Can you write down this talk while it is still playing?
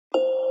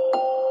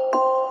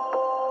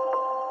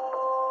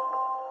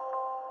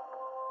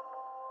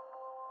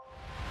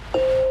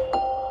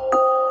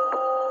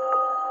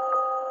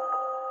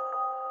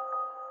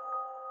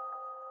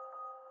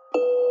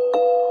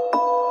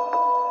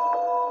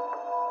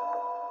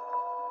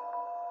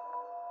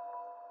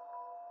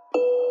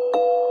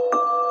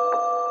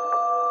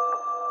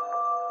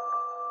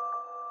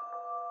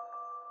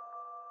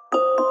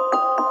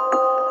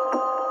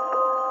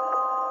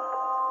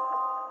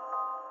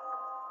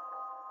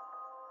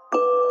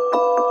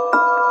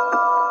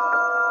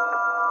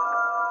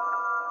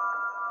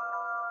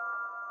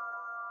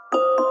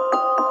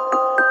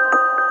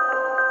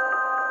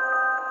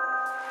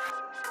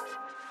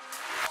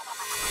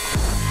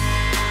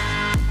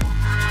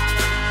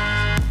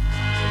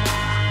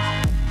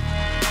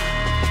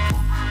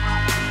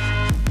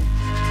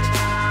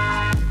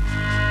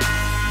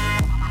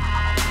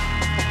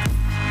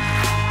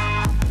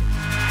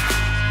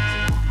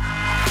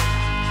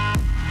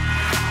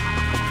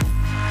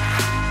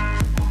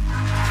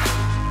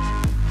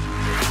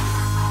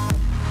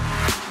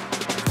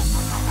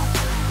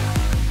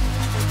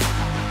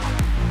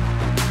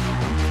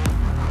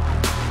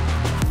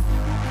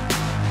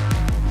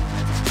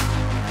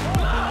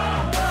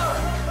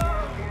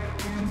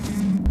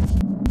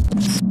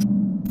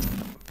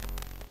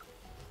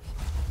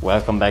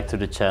Welcome back to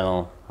the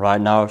channel. Right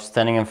now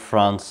standing in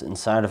France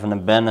inside of an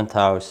abandoned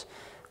house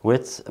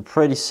with a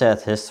pretty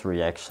sad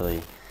history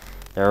actually.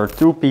 There are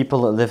two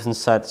people that lived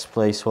inside this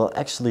place, well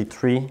actually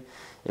three.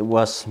 It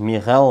was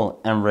Mirelle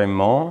and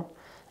Raymond,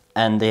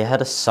 and they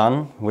had a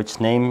son which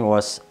name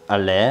was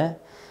Alain.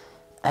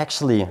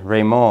 Actually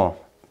Raymond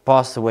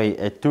passed away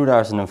in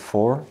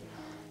 2004.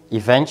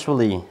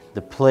 Eventually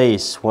the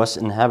place was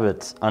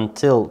inhabited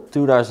until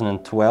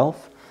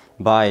 2012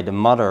 by the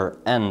mother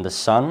and the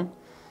son.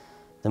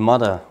 The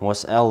mother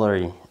was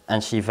elderly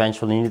and she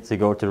eventually needed to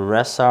go to the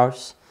rest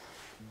house.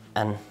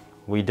 And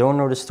we don't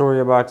know the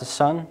story about the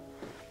son,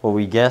 but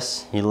we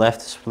guess he left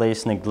this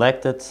place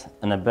neglected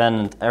and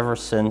abandoned ever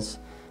since.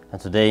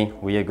 And today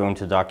we are going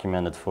to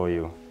document it for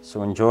you.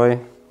 So enjoy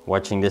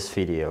watching this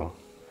video.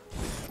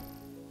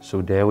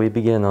 So there we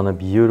begin on a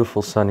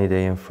beautiful sunny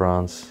day in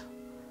France.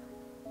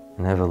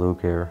 And have a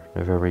look here,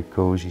 a very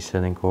cozy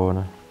sitting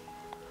corner.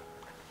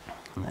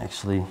 And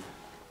actually,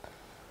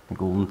 the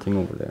golden thing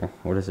over there,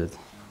 what is it?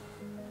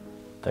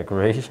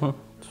 Decoration?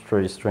 It's a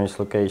pretty strange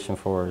location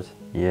for it.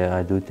 Yeah,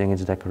 I do think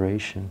it's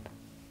decoration.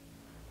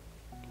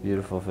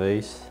 Beautiful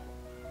vase.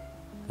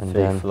 And fake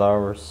then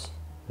flowers.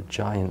 a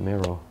giant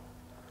mirror.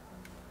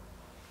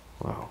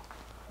 Wow.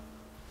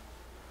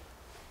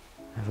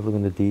 Have a look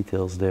at the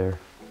details there.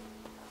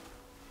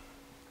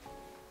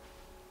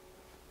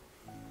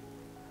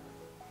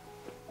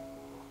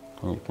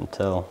 And you can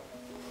tell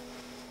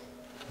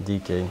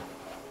decay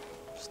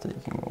is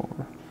taking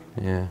over.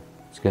 Yeah,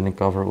 it's getting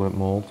covered with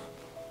mold.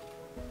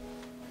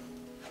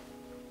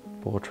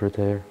 Portrait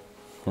here.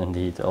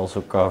 Indeed,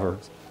 also covered.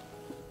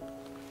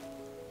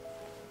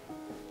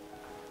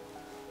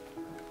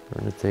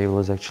 On the table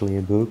is actually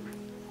a book.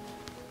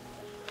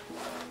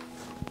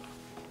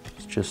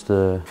 It's just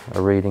a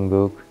reading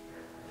book,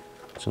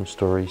 some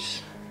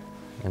stories,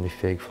 and the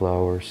fake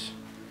flowers.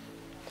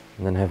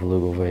 And then have a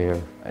look over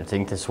here. I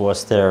think this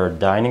was their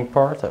dining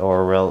part,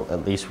 or well,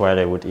 at least where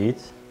they would eat.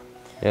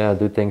 Yeah, I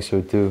do think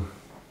so too.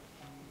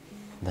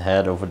 The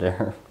head over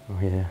there. Oh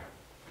yeah.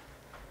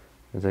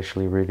 It's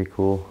actually really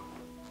cool.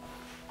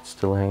 It's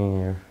still hanging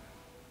here.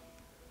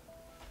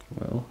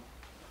 Well,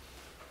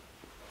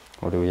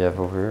 what do we have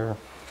over here?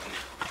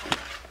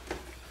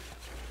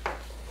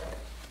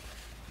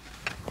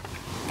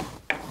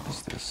 What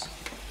is this?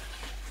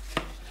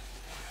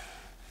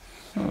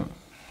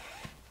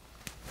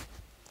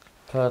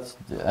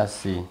 I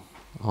see.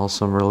 All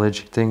some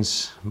religious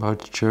things about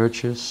the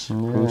churches,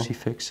 Yeah.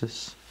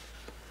 crucifixes.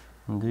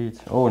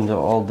 Indeed. Oh, and they're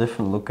all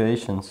different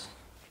locations.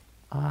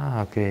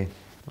 Ah, okay.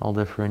 All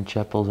different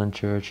chapels and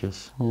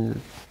churches. Yeah.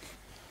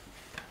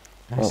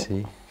 I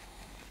see.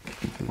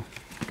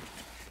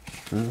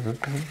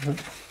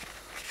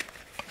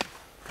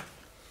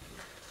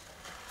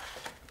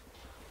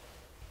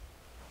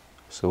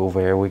 So over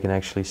here we can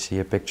actually see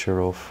a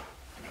picture of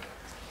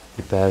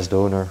the past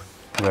owner.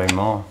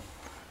 Raymond.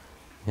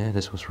 Yeah,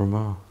 this was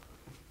Raymond.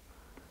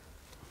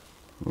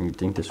 You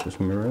think this was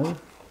Mirelle?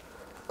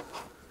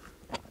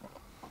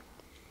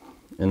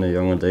 In the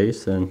younger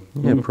days then?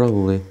 Yeah,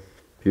 probably.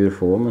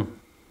 Beautiful woman.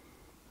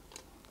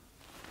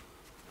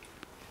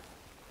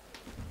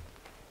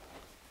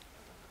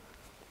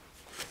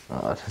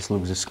 Ah, this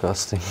looks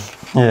disgusting.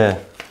 Yeah,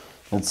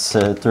 it's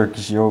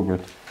Turkish yogurt.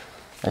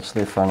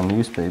 Actually I found a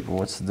newspaper,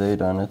 what's the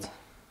date on it?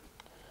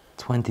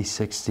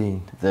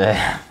 2016.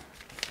 There.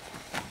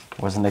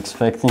 Wasn't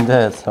expecting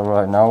that.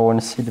 Alright, now I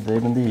want to see the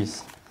date on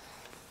these.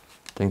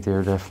 I think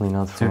they're definitely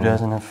not from...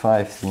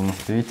 2015.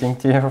 Do you think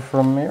they are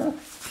from here?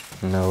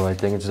 No, I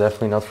think it's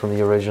definitely not from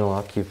the original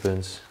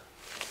occupants.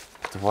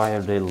 But why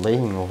are they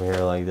laying over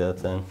here like that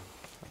then?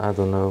 I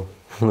don't know.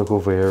 Look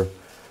over here.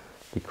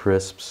 The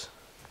crisps.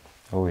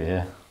 Oh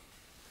yeah.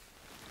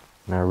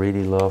 And I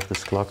really love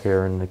this clock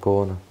here in the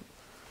corner.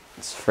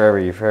 It's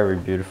very, very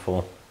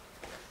beautiful.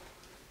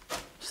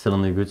 Still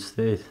in a good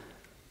state.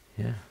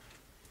 Yeah.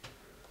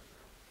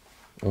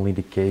 Only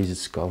the case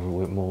is covered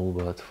with mold,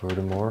 but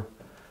furthermore,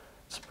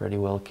 it's pretty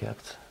well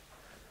kept.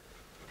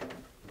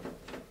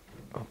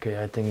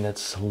 Okay, I think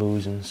that's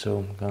loosened, so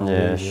I'm gonna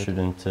Yeah, leave it.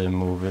 shouldn't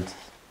move it.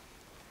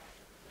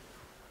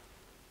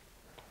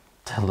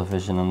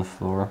 Television on the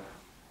floor.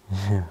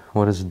 Yeah,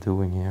 what is it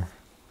doing here?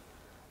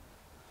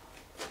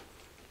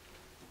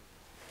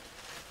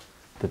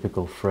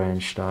 Typical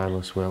French style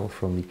as well,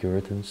 from the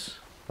curtains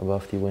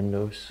above the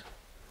windows.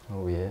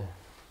 Oh yeah.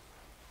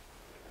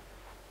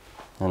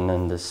 And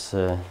then this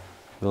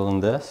wooden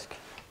desk.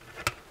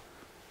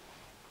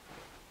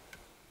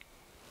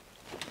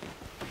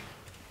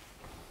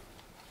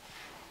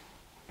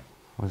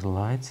 Was the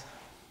light?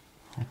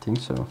 I think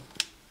so.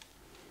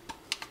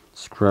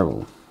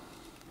 Scrabble.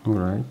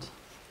 Alright.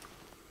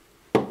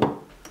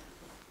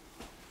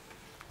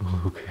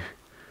 Okay.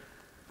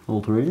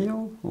 Old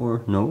radio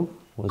or no?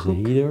 Was Cook? a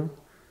heater?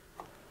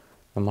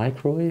 A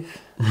microwave?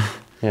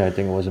 Yeah, I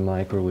think it was a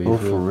microwave. Oh,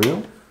 for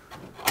real?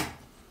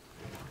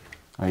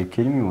 Are you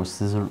kidding me? Was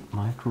this a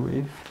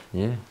microwave?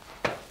 Yeah.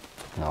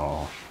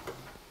 No.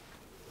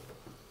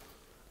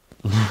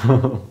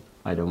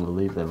 I don't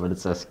believe that, but it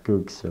says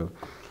cook, so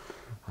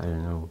I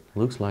don't know.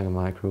 Looks like a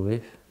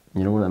microwave.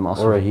 You know what I'm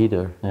also... Or a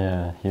heater.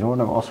 Yeah, you know what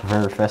I'm also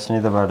very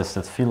fascinated about is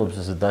that Philips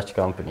is a Dutch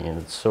company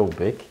and it's so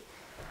big.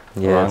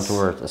 Yeah, Around the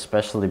world,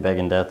 especially back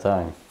in that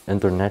time.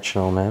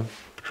 International, man.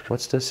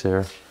 What's this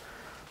here?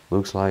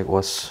 Looks like it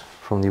was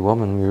from the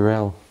woman,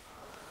 Mirelle.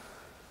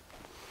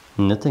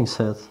 Knitting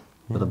set,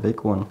 but a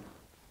big one.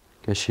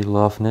 Guess she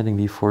loved knitting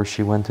before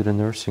she went to the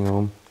nursing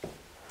home.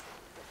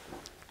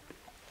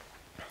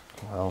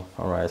 Well,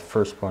 alright,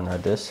 first one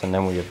like this, and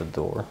then we have a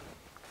door.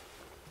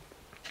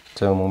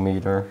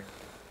 Thermometer.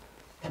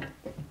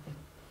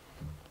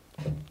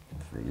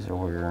 Freezer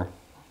here.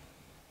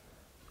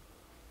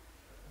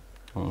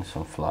 And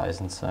some flies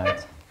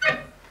inside.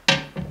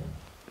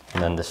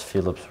 And then this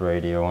Philips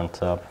radio on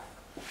top.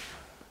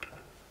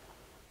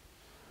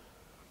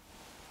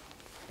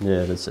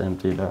 Yeah, that's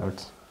emptied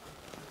out.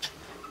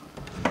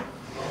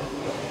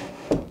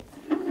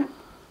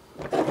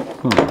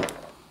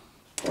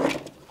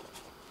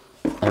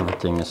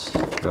 Everything is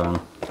gone.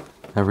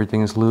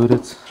 Everything is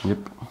looted. Yep.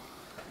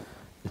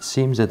 It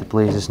seems that the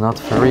place is not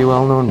very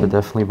well known, but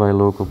definitely by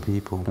local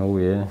people. Oh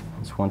yeah,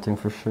 that's one thing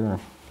for sure.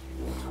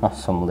 Oh,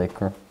 some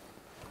liquor.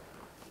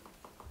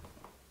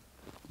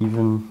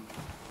 Even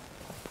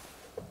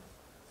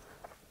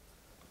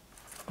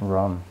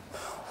rum.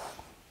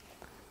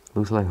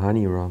 Looks like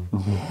honey rum.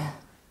 Yeah.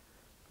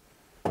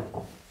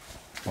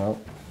 Well,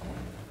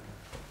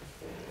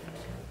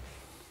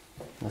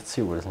 let's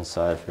see what is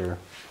inside here.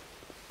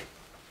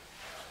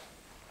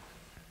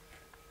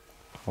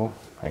 Oh,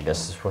 I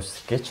guess this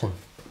was the kitchen.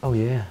 Oh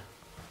yeah.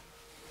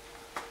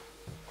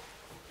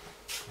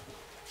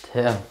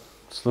 Damn,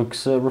 this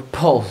looks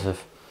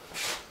repulsive.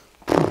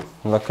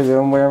 Luckily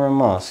I'm wearing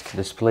my mask.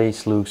 This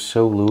place looks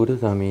so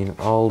looted. I mean,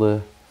 all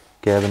the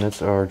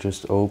cabinets are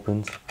just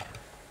opened.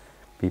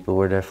 People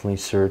were definitely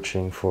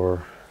searching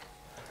for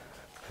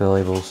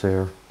valuables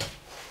there.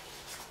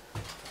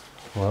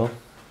 Well,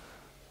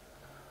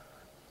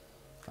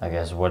 I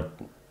guess what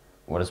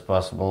is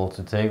possible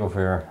to take over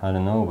here, I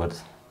don't know,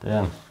 but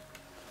damn.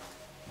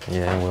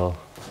 Yeah, well,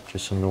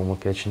 just some normal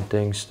kitchen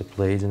things, the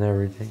plates and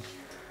everything.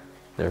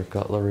 Their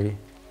cutlery.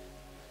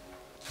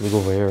 Look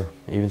over here,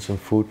 even some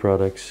food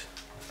products.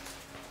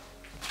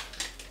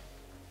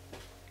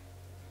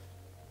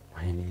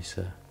 And these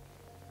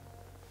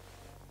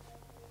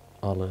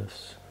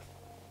olives.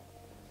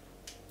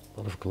 A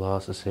lot of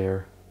glasses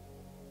here.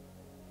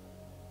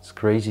 It's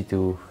crazy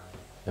to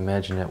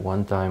imagine at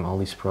one time all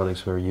these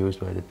products were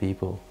used by the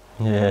people.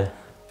 Yeah.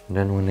 And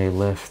then when they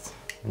left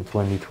in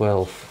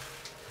 2012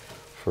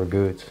 for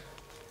good,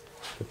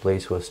 the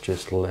place was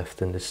just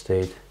left in the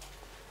state.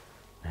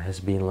 It has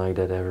been like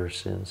that ever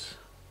since.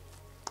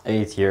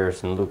 8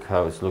 years and look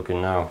how it's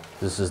looking now.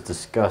 This is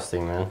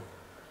disgusting, man.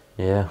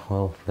 Yeah,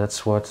 well,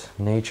 that's what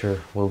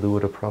nature will do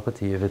with a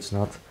property if it's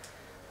not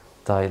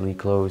tightly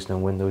closed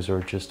and windows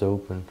are just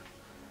open.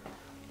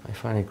 I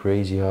find it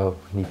crazy how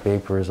the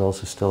paper is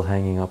also still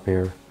hanging up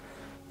here.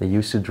 They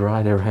used to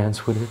dry their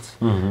hands with it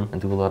and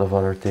do a lot of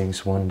other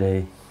things one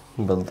day.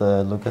 But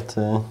look at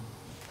the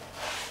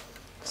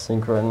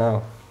sink right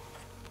now.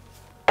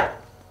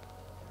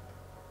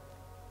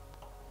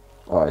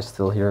 Oh, I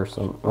still hear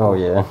some. Oh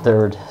yeah,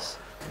 there it is.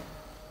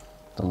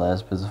 The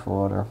last bit of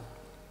water.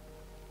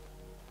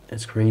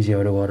 It's crazy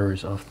how the water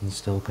is often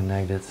still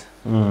connected.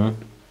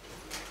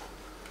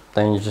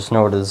 Then you just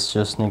know that it's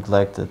just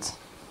neglected.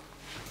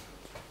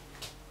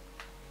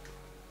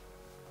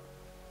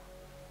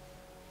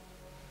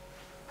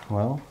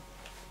 Well,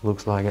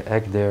 Looks like an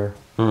egg there.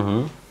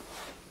 But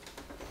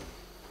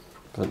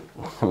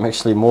I'm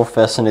actually more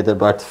fascinated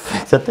by the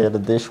fact that they had a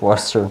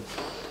dishwasher.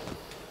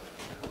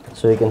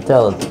 So you can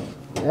tell it,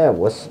 yeah, it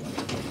was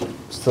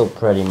still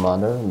pretty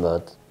modern,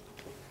 but...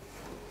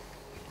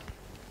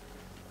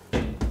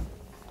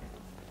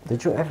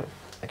 Did you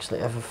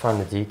ever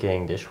find a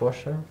decaying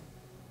dishwasher?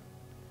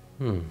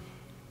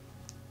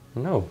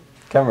 No.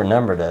 Can't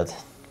remember that,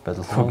 but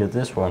look at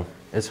this one.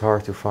 It's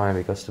hard to find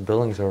because the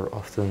buildings are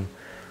often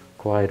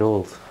quite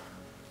old.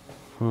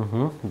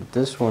 But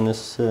this one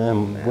is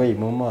way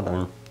more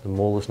modern. The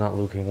mold is not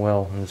looking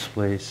well in this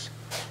place.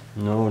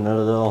 No,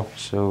 not at all.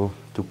 So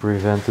to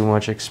prevent too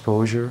much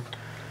exposure,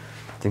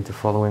 I think the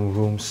following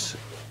rooms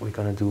we're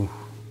gonna do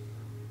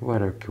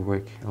rather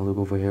quick. And look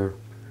over here.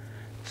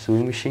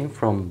 Sewing machine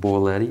from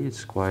𝗏𝗏𝗏𝗏,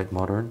 it's quite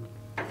modern.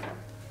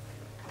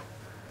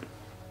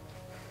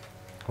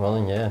 Well,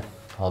 and yeah,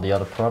 all the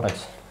other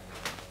products.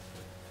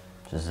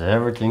 Just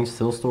everything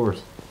still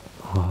stored.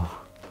 Oh,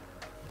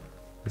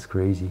 it's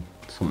crazy.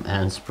 Some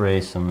hand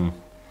spray, some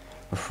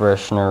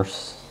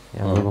fresheners.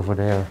 Yeah, look over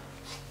there.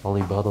 All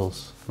the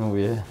bottles. Oh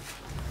yeah.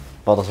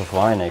 Bottles of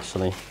wine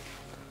actually.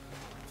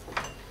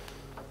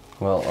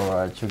 Well,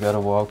 alright, you gotta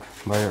walk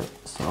by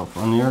yourself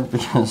on here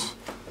because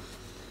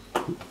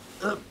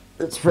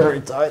it's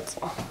very tight.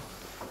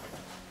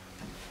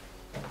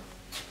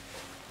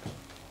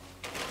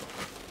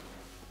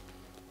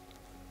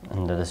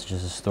 And that is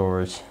just a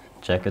storage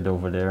jacket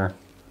over there.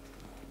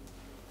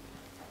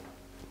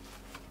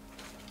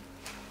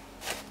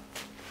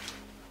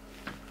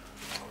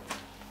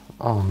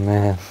 Oh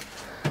man,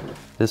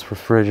 This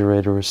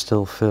refrigerator is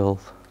still filled.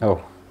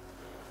 Oh.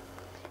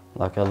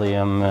 Luckily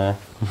I'm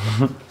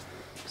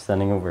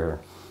standing over here.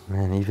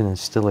 Man, even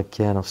there's still a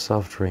can of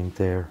soft drink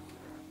there.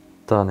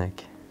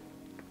 Tonic.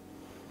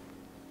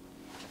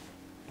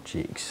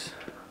 Cheeks.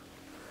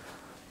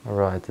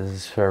 Alright, this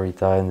is very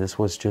tiny. This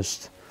was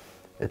just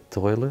a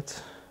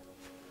toilet.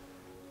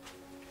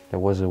 There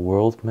was a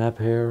world map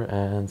here,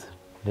 and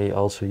they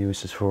also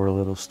use this for a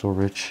little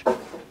storage.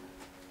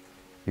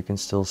 You can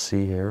still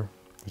see here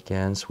the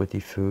cans with the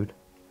food.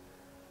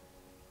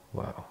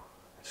 Wow,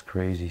 it's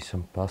crazy.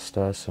 Some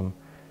pasta, some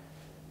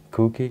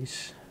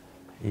cookies,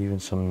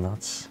 even some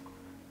nuts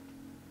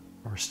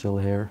are still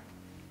here.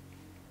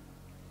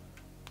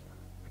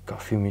 A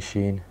coffee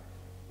machine.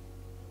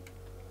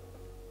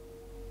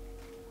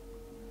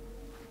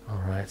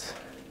 All right.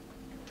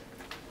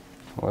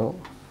 Well.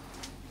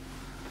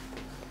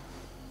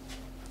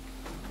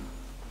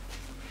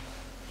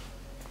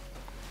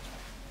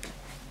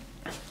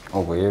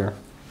 Over here,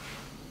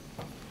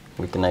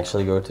 we can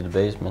actually go to the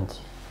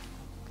basement.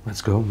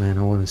 Let's go, man.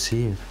 I want to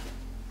see it.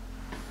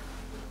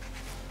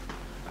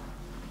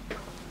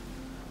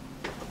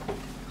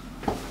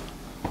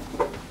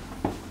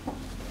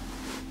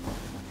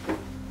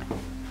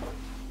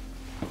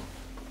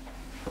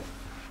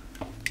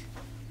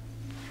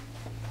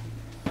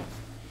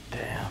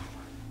 Damn.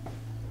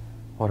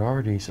 What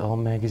are these? All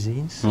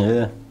magazines?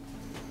 Yeah.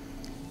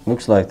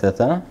 Looks like that,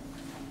 huh?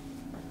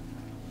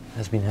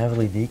 Has been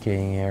heavily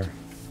decaying here.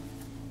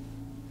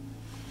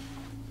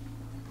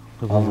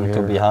 Look over To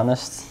here. be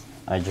honest,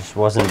 I just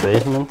was in the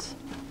basement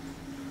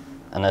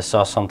and I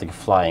saw something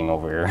flying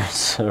over here,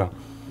 so...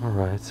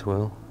 Alright,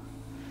 well,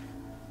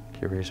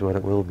 curious what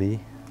it will be.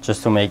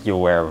 Just to make you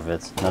aware of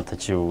it, not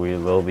that you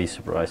will be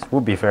surprised.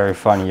 Would be very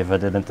funny if I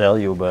didn't tell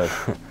you, but...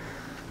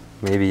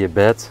 Maybe a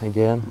bet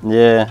again?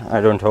 Yeah, I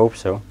don't hope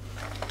so.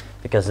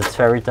 Because it's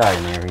very tight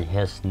here, he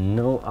has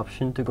no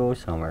option to go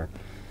somewhere.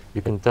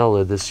 You can tell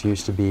that this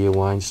used to be a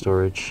wine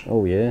storage.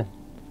 Oh yeah.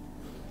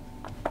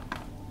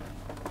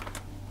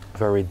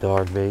 Very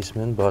dark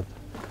basement, but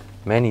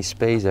many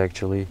space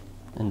actually.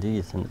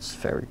 Indeed, and it's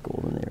very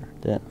cold in here.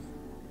 Yeah.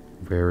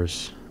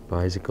 Bear's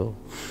bicycle.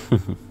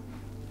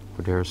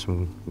 But there are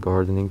some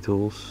gardening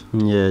tools.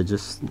 Yeah,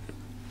 just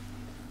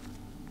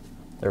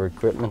their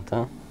equipment,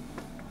 huh?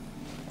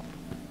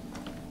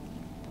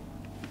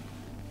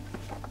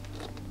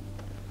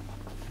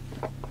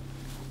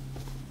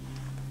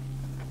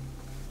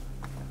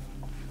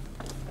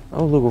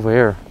 Oh, look over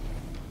here.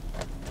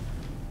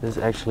 This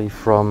is actually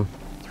from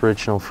the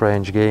original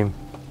French game.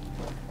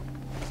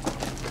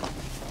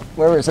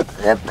 Where is it?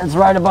 Yep, it's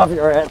right above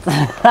your head.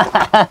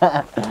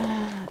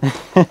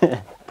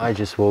 I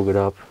just woke it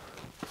up.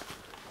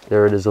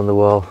 There it is on the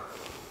wall.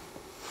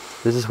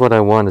 This is what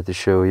I wanted to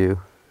show you.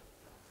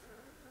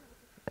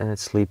 And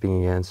it's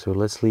sleeping again, so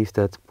let's leave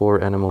that poor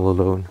animal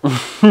alone.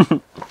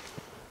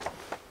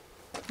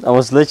 I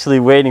was literally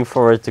waiting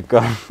for it to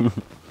come.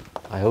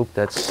 I hope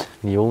that's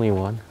the only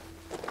one.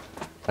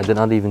 I did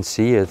not even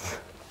see it.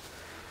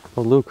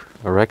 Oh look,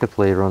 a record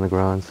player on the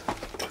ground.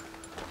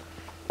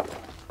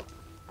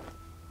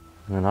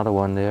 And another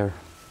one there.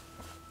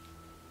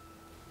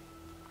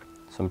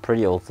 Some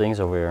pretty old things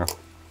over here.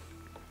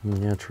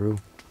 Yeah, true.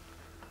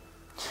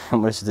 How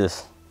much is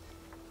this?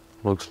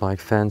 Looks like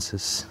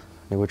fences.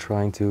 They were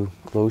trying to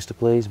close the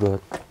place,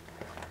 but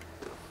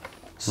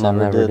some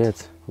never did.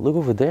 Look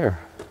over there.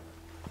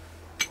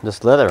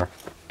 This leather.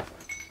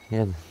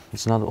 Yeah,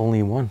 it's not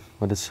only one,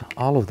 but it's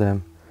all of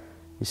them.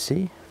 You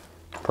see?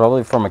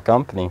 Probably from a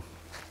company.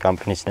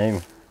 Company's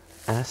name.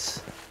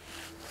 S.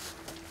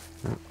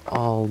 And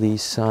all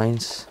these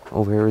signs.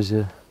 Over here is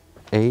a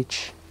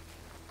H.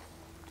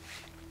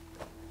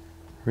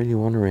 Really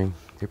wondering.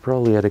 They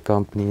probably had a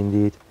company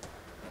indeed.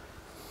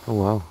 Oh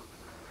wow.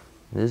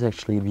 This is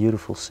actually a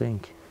beautiful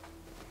sink.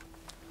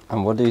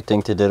 And what do you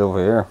think they did over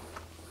here?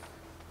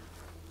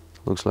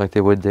 Looks like they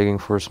were digging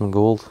for some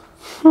gold.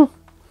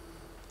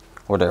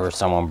 Or there was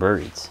someone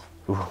buried.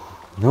 Ooh.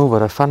 No,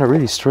 but I found it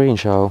really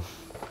strange how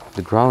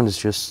the ground is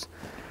just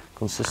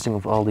consisting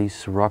of all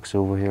these rocks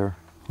over here.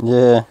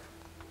 Yeah.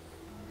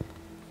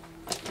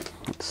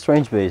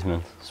 Strange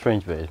basement.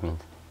 Strange basement.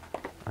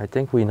 I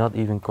think we not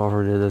even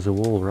covered it as a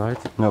wall, right?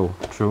 No,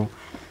 true.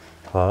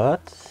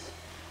 But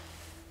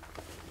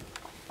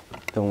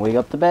don't wake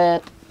up the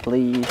bed,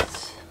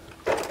 please.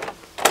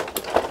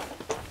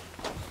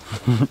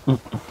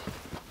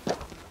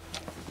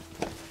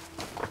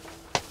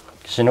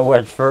 Cause you know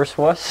where it first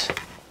was?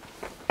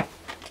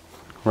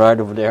 Right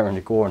over there in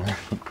the corner.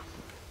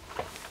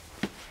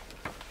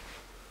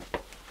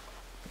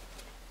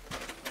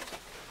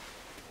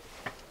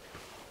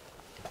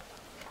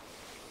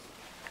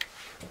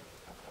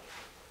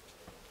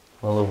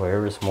 Well, over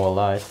here is more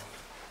light.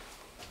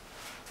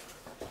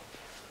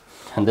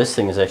 And this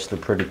thing is actually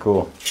pretty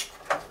cool.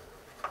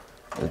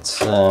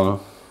 It's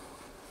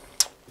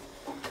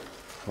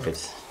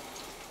wait.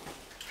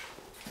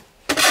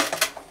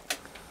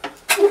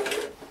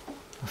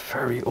 A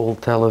very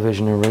old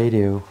television and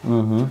radio.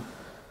 Mm-hmm.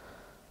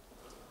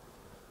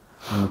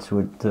 And it's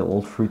with the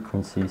old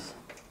frequencies.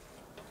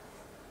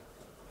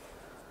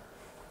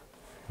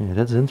 Yeah,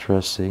 that's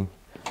interesting.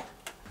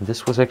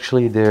 This was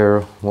actually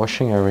their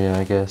washing area,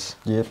 I guess.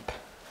 Yep.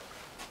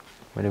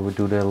 Where they would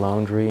do their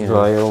laundry.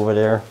 Dry over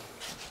there.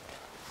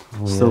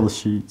 Oh, Still yeah. the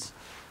sheets.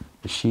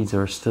 The sheets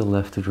are still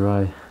left to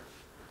dry.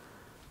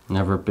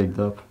 Never picked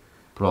up.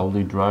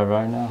 Probably dry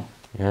right now.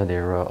 Yeah,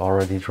 they're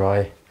already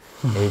dry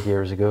 8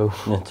 years ago.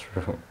 Yeah,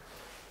 true.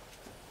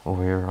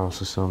 Over here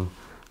also some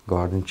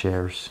garden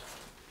chairs.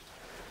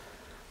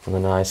 On a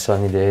nice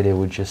sunny day they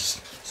would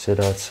just sit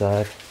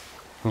outside.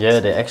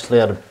 Yeah, they actually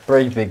had a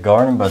pretty big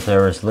garden, but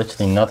there is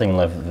literally nothing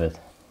left of it.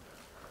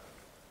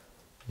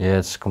 Yeah,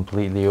 it's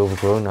completely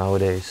overgrown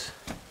nowadays.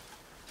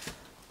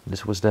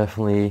 This was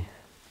definitely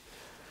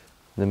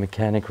the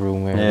mechanic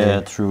room where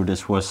Yeah, true.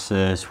 This was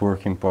his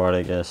working part,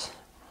 I guess.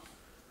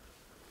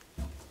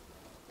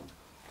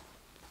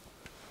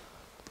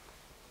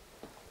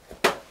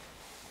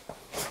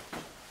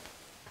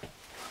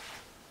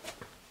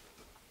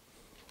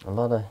 A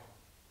lot of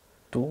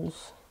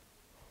tools.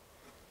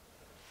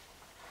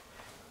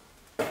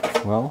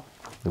 Well,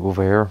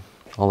 over here,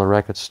 all the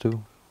records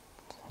too.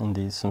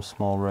 indeed, some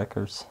small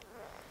records.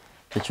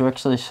 Did you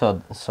actually saw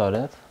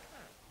that?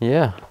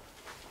 Yeah,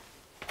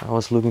 I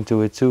was looking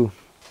to it too.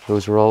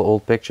 Those are all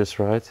old pictures,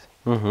 right?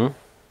 Mm-hmm.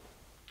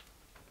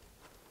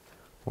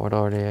 What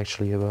are they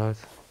actually about?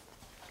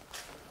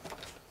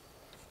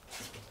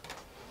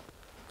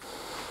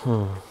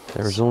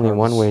 There's only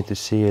one way to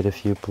see it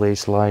if you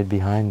place light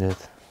behind it.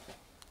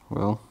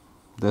 Well,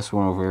 this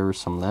one over here is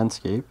some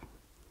landscape.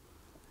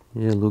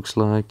 Yeah, it looks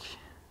like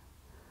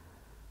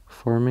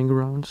farming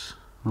grounds.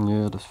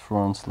 Yeah, that's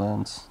France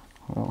lands.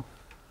 Well,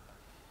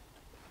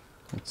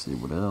 let's see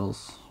what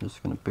else.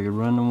 Just gonna pick a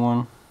random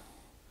one.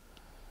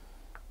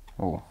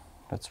 Oh,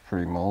 that's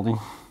pretty moldy.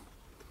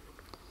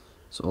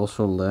 It's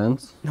also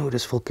land. No,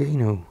 this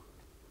volcano.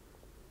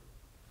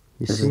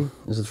 You see?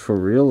 Is it for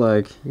real?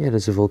 Like, Yeah,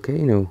 there's a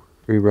volcano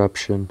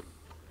eruption.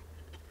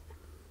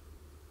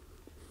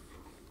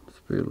 let's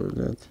put it like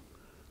that.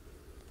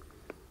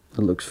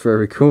 That looks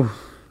very cool.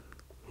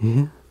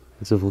 Yeah,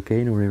 it's a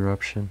volcano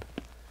eruption.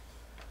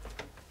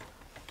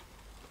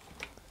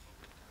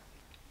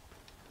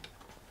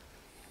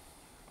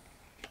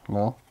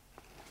 Well,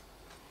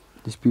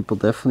 these people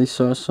definitely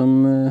saw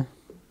some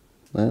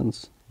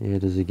lands. Yeah,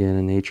 there's again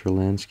a nature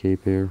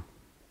landscape here.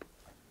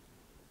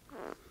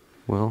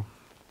 Well,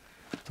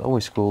 it's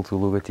always cool to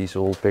look at these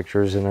old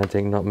pictures, and I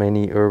think not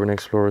many urban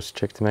explorers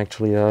check them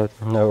actually out.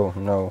 No,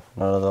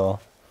 not at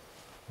all.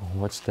 Oh,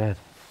 what's that?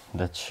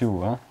 That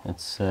shoe, huh?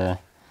 It's,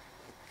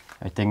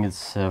 I think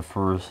it's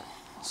for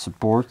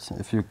support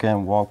if you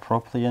can't walk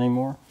properly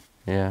anymore.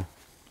 Yeah,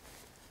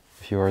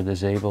 if you are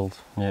disabled.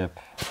 Yep.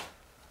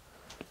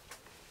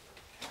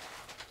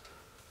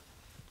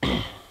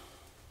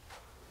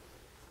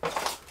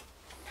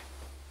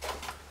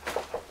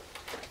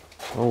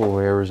 Oh,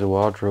 here is a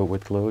wardrobe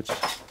with clothes.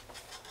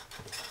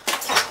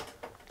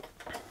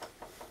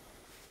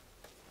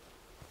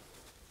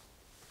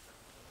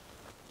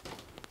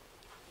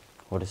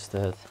 What is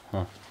that?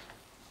 Huh.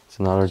 It's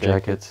another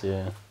jacket.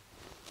 Yeah.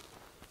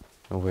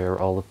 And wear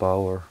all the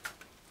power.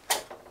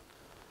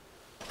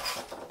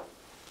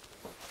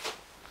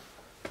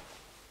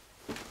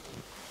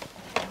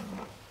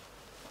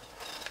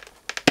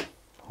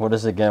 What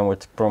is again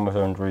with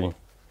chromosome 3?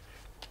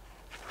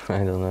 I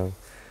don't know.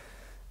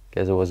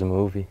 Guess it was a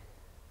movie.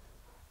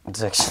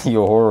 It's actually a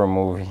horror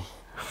movie.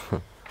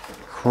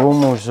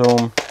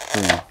 Chromosome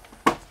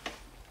 3.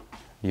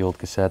 The old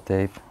cassette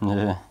tape.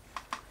 Yeah.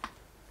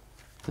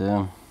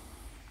 Damn.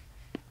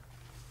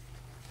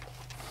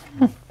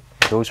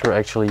 Those were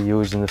actually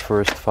used in the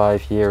first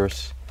 5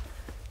 years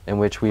in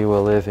which we were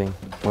living.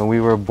 When we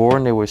were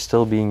born, they were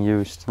still being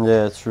used.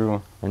 Yeah,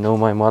 true. I know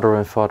my mother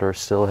and father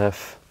still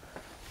have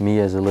me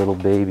as a little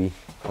baby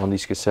on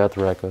these cassette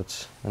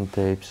records and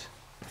tapes.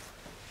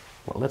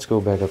 Well, let's go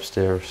back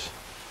upstairs.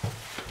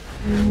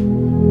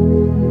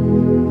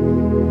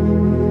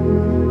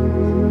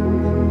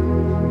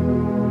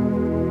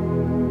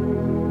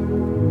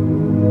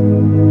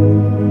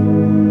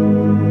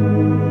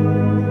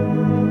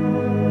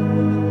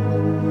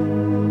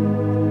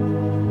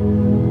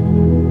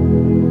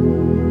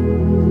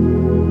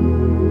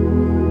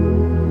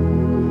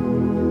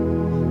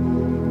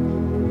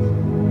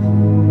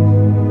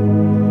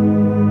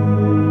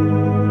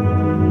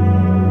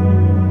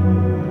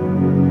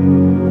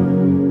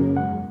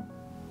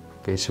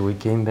 Okay, so we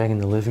came back in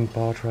the living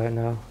part right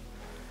now,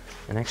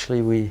 and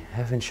actually we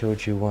haven't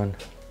showed you one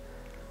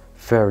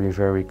very,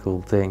 very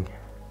cool thing.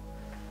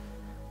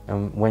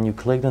 And when you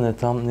clicked on the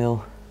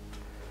thumbnail,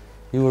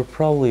 you were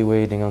probably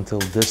waiting until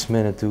this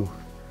minute to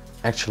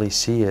actually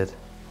see it.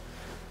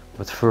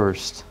 But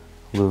first,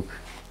 look,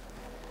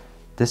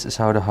 this is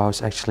how the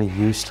house actually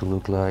used to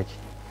look like.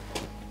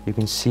 You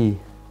can see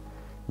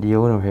the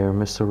owner here,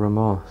 Mr.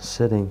 Raymond,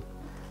 sitting.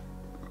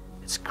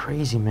 It's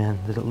crazy, man,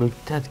 that it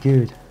looked that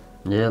good.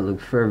 Yeah, it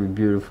looked very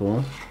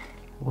beautiful. Huh?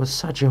 It was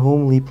such a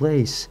homely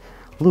place.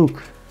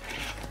 Look,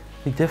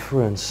 the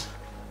difference.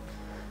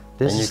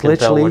 This and you is can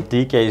tell literally what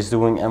DK is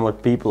doing and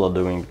what people are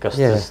doing, because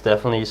Yeah. this is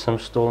definitely some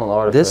stolen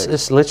artifacts.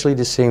 This is literally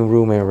the same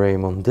room in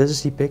Raymond. This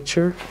is the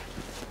picture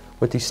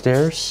with these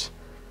stairs,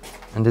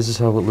 and this is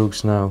how it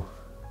looks now.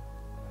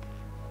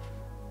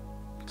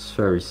 It's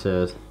very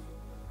sad.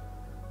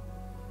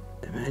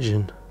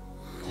 Imagine.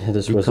 Yeah,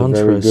 this the was a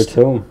very good contrast.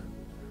 home.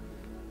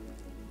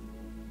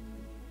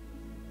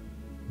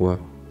 Wow,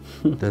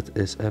 that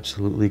is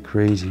absolutely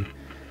crazy.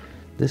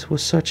 This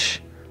was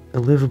such a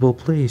livable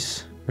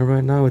place, and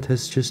right now it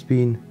has just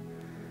been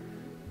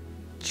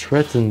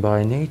threatened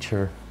by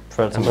nature.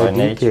 Threatened and by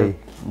nature,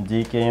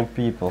 decay. decay and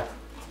people.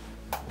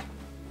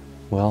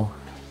 Well,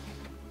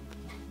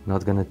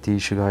 not gonna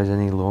teach you guys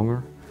any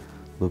longer.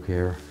 Look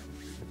here,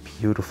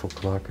 a beautiful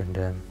clock, and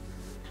then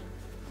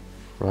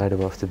right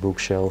above the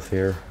bookshelf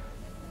here,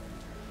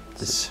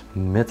 this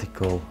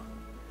mythical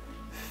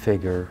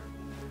figure.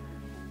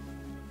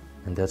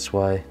 And that's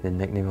why the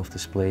nickname of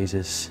this place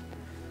is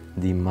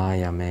the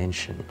Maya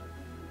Mansion.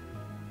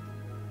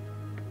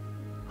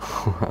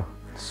 Wow.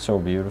 So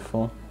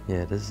beautiful.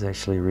 Yeah, this is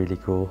actually really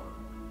cool.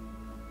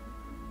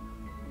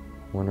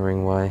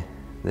 Wondering why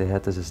they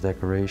had this as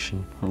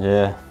decoration.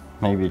 Yeah,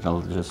 maybe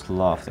they'll just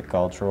love the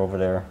culture over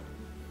there.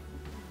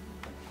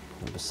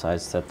 And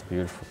besides that, the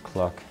beautiful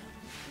clock.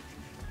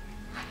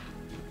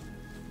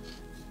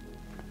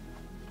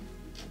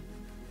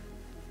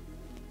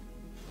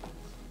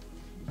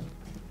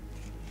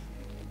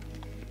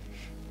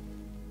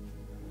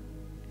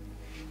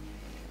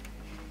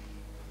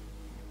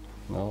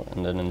 Well,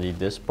 and then indeed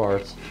this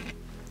part,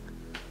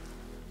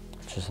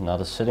 which is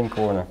another sitting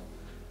corner.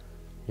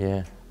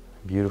 Yeah,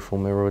 beautiful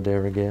mirror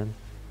there again.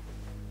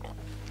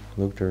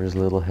 Look, there is a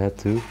little head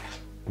too.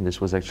 And this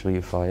was actually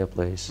a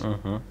fireplace.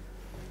 Mm-hmm.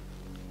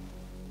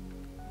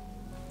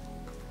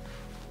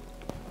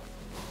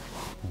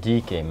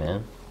 DK,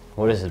 man.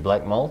 What is it,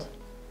 black mold?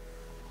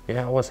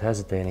 Yeah, I was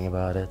hesitating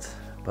about it,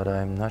 but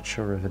I'm not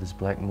sure if it is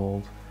black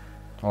mold.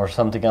 Or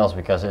something else,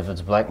 because if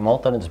it's black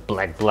mold, then it's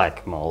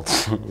black mold.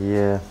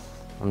 Yeah,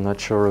 I'm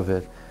not sure of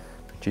it.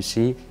 But you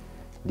see,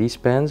 these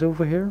pans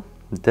over here,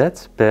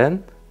 that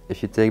pan,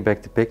 if you take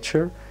back the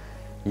picture,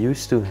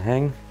 used to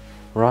hang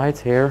right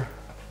here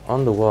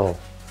on the wall.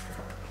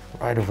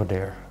 Right over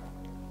there.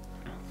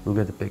 Look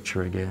at the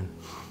picture again.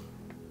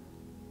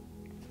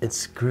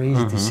 It's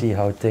crazy to see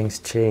how things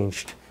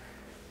changed.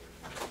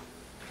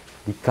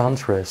 The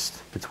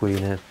contrast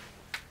between it.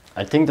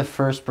 I think the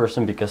first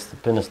person, because the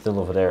pin is still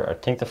over there, I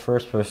think the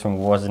first person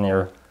was in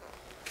here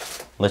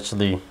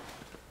literally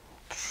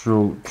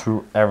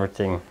through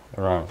everything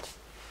around.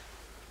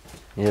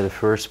 Yeah, the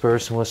first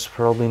person was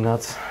probably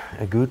not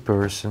a good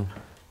person,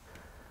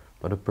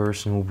 but a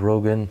person who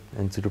broke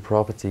into the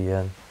property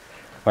and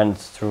Went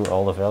through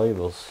all the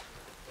valuables.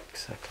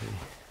 Exactly.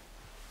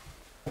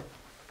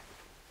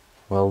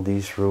 Well,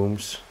 these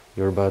rooms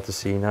you're about to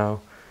see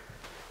now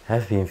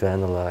have been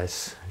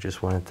vandalized. I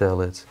just want to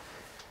tell it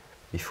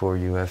before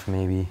you have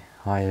maybe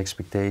high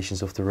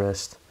expectations of the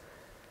rest.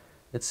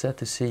 It's sad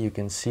to see. You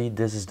can see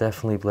this is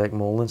definitely black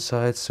mold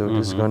inside, so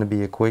this is going to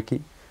be a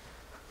quickie.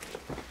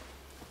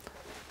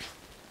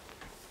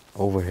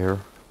 Over here,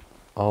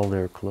 all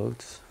their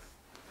clothes.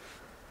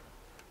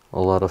 A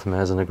lot of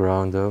mess on the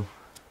ground though.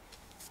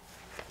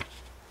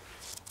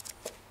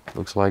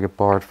 Looks like a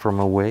part from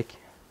a wig.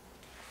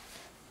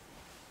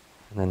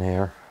 And then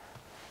here,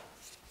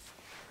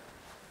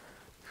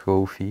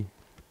 𝗏𝗏𝗏𝗏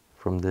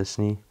from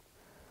Disney.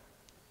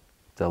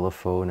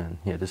 Telephone, and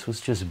yeah, this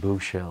was just a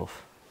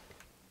bookshelf.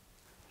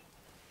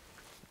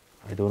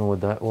 I don't know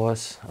what that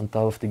was on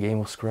top of the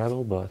game of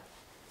Scrabble, but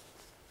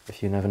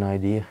if you have an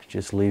idea,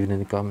 just leave it in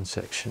the comment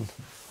section.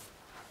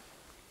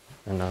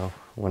 And now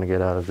I want to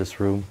get out of this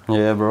room.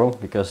 Yeah, bro,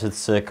 because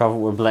it's covered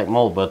with black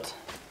mold, but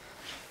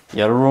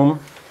the other room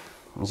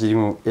is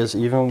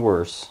even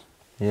worse.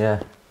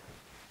 Yeah.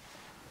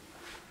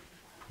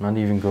 Not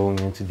even going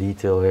into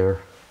detail here.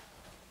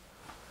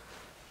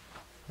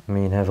 I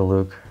mean, have a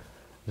look.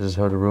 This is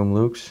how the room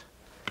looks.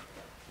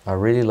 I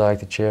really like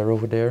the chair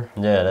over there.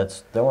 Yeah,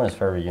 that one is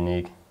very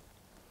unique.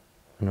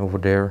 And over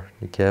there,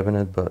 the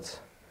cabinet, but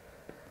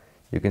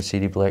you can see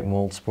the black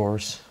mold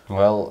spores.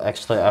 Well,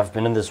 actually, I've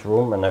been in this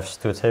room and I've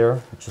stood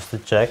here just to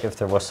check if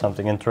there was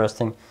something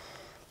interesting.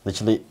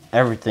 Literally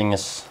everything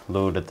is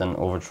looted and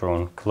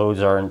overthrown.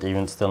 Clothes aren't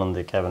even still in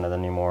the cabinet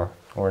anymore,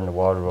 or in the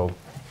wardrobe.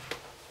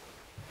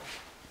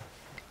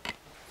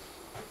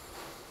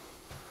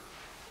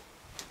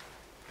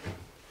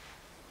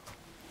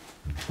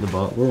 The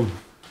bathroom.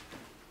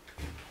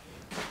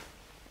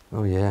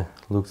 Oh yeah,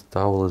 look, the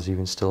towel is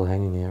even still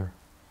hanging here.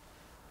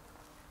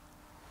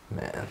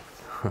 Man,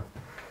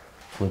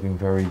 looking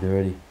very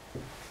dirty.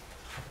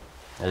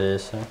 It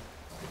is, huh?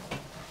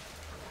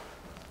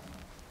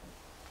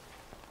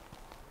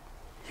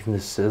 Even the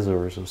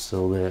scissors are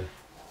still there.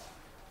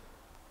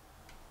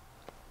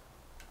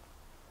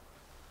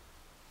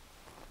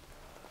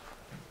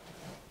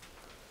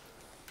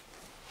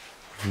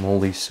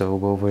 Moldy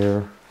soap over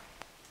here.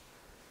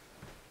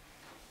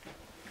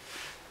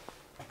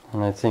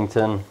 And I think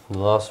then the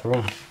last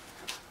room.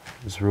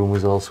 This room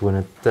is also in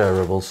a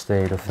terrible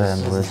state of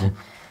vandalism.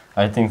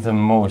 I think the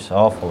most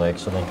awful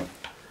actually.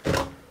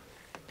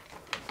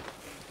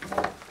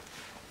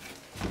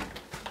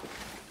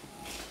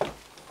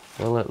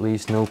 Well, at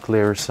least no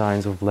clear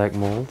signs of black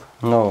mold.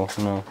 No,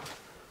 no.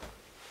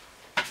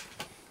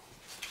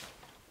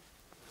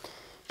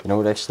 You know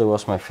what actually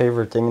was my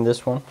favorite thing in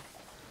this one?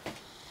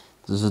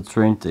 This is a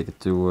train ticket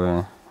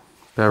to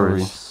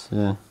Paris.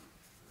 Yeah.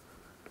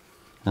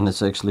 And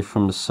it's actually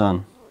from the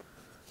sun.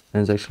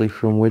 And it's actually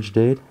from which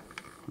date?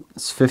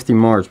 It's 15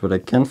 March, but I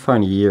can't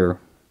find a year.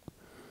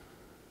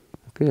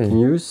 Okay. Can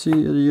you see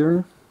a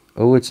year?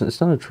 Oh, it's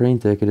not a train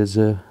ticket, it's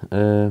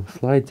a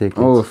flight ticket.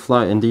 Oh, a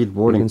flight, indeed,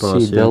 boarding pass. You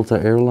can see Delta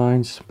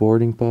Airlines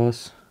boarding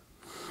pass.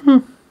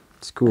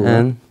 It's cool.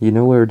 And you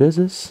know where this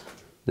is?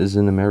 This is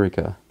in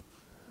America.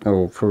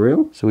 Oh, for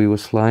real? So he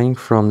was flying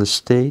from the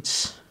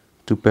States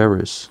to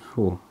Paris.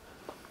 Cool.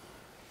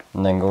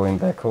 And then going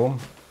back home.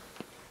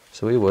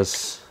 So he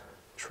was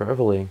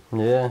traveling.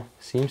 Yeah.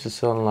 Seems to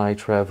sound like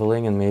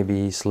traveling, and maybe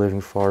he's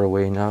living far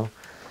away now.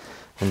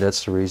 And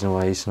that's the reason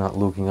why he's not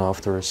looking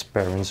after his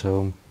parents'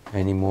 home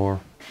anymore.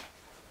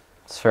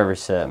 It's very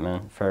sad,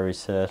 man. Very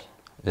sad.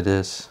 It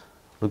is.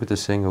 Look at the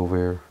sink over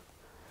here.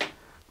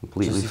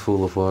 Completely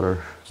full of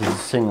water. Just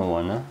a single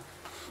one,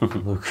 huh?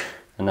 Look.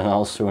 And then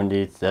also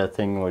indeed that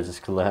thing was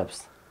just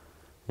collapsed.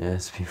 Yeah,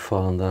 it's been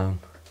falling down.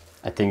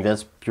 I think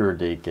that's pure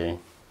decay.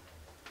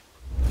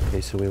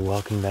 Okay, so we're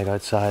walking back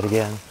outside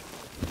again.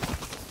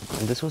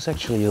 And this was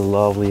actually a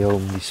lovely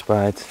home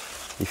despite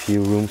the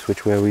few rooms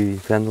which were we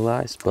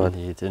vandalized, but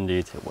indeed,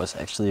 indeed, it was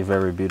actually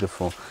very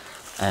beautiful.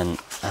 And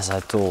as I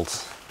told,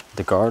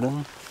 the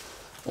garden,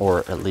 or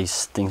at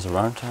least things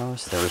around the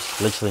house, there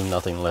is literally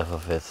nothing left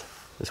of it.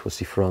 this was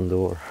the front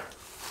door.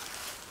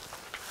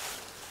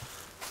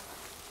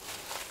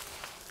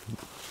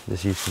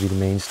 This used to be the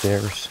main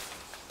stairs.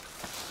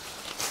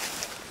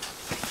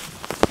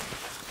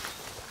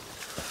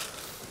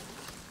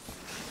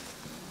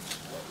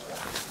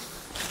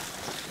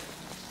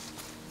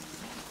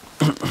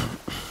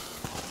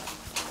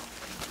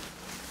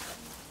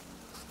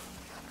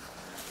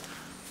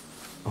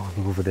 Oh,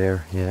 and over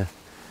there, yeah.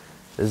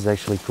 This is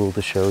actually cool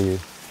to show you.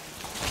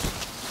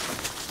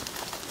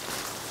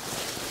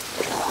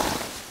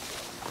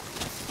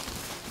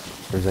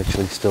 There's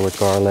actually still a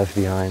car left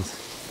behind.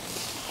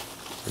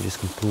 They're just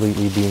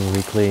completely being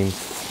reclaimed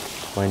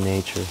by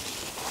nature.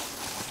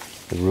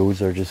 The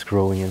roots are just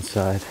growing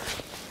inside.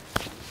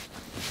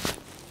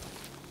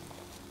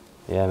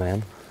 Yeah,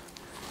 man.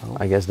 Oh.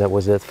 I guess that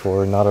was it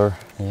for another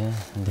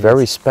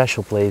very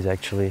special place,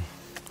 actually.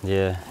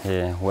 Yeah,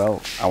 yeah.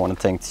 Well, I want to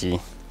thank the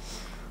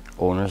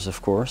owners,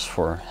 of course,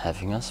 for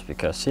having us,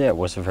 because yeah, it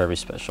was a very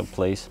special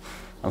place.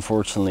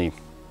 Unfortunately,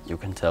 you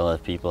can tell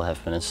that people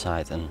have been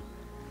inside and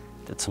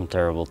did some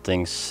terrible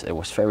things. It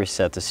was very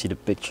sad to see the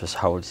pictures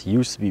how it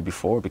used to be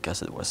before,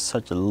 because it was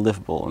such a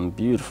livable and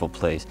beautiful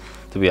place,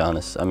 to be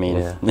honest. I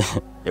mean,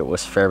 it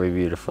was very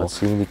beautiful. But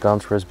seeing the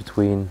contrast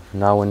between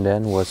now and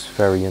then was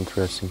very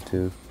interesting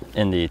too.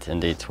 Indeed,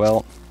 indeed.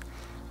 Well,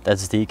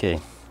 that's DK,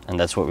 and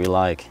that's what we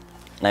like.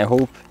 And I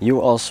hope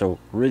you also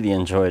really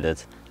enjoyed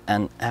it.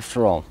 And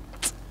after all,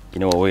 you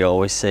know what we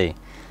always say,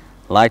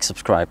 like,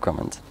 subscribe,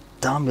 comment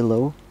down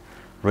below,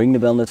 ring the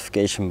bell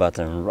notification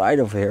button right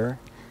over here,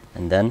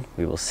 and then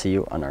we will see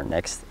you on our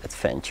next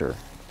adventure.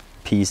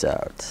 Peace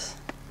out.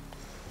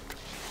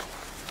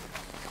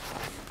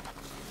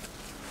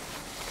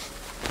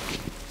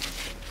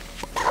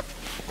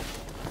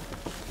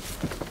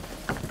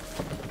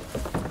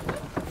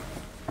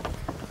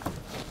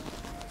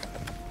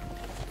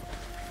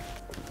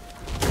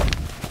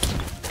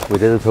 We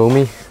did it,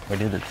 homie. We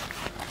did it.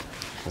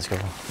 Let's go.